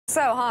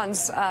So,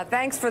 Hans,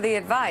 thanks for the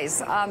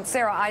advice.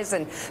 Sarah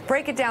Eisen,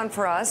 break it down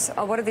for us.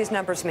 What do these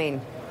numbers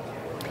mean?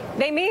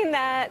 They mean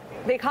that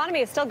the economy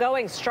is still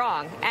going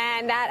strong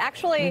and that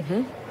actually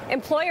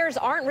employers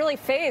aren't really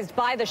fazed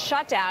by the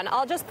shutdown.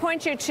 I'll just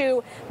point you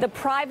to the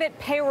private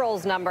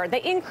payrolls number.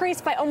 They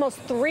increased by almost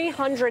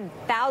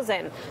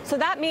 300,000. So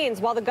that means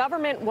while the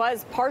government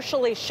was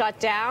partially shut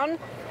down,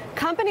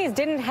 companies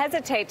didn't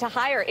hesitate to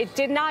hire. It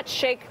did not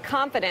shake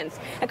confidence.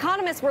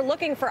 Economists were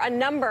looking for a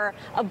number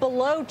of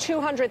below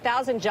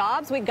 200,000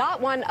 jobs. We got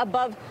one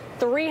above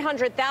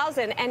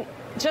 300,000. And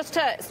just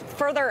to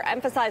further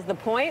emphasize the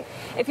point,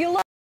 if you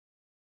look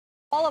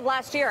all of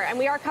last year, and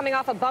we are coming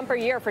off a bumper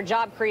year for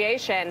job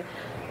creation,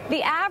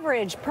 the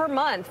average per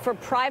month for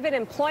private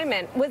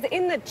employment was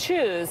in the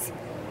twos.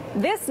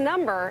 This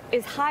number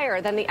is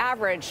higher than the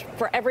average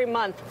for every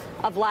month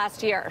of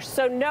last year.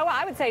 So no,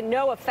 I would say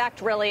no effect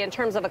really in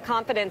terms of a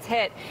confidence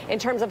hit in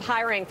terms of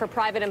hiring for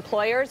private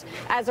employers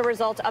as a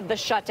result of the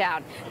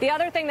shutdown. The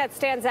other thing that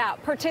stands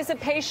out,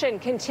 participation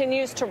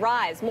continues to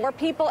rise. More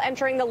people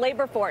entering the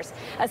labor force,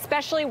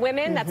 especially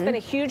women. That's been a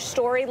huge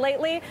story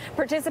lately.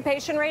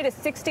 Participation rate is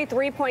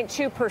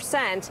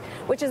 63.2%,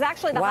 which is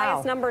actually the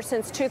highest number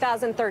since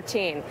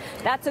 2013.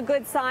 That's a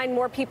good sign,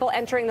 more people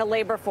entering the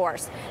labor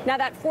force. Now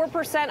that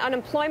 4%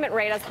 unemployment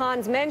rate, as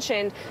Hans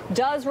mentioned,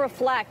 does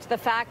reflect the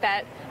fact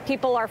that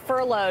people are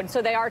furloughed,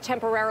 so they are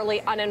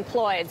temporarily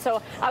unemployed.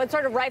 So I would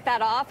sort of write that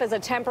off as a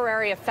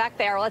temporary effect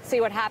there. Let's see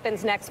what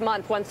happens next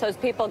month once those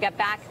people get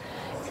back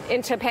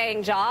into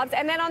paying jobs.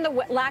 And then on the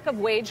lack of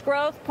wage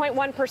growth,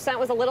 0.1%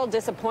 was a little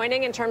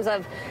disappointing in terms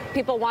of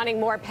people wanting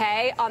more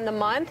pay on the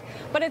month,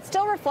 but it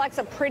still reflects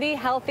a pretty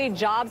healthy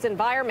jobs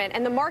environment.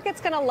 And the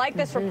market's going to like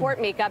this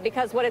report, Mika,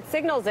 because what it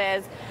signals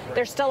is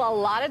there's still a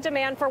lot of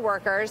demand for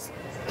workers.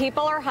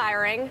 People are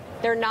hiring.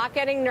 They're not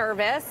getting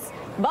nervous,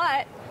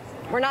 but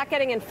we're not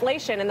getting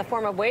inflation in the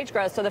form of wage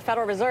growth, so the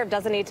Federal Reserve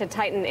doesn't need to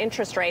tighten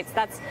interest rates.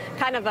 That's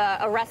kind of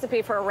a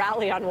recipe for a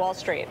rally on Wall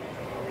Street.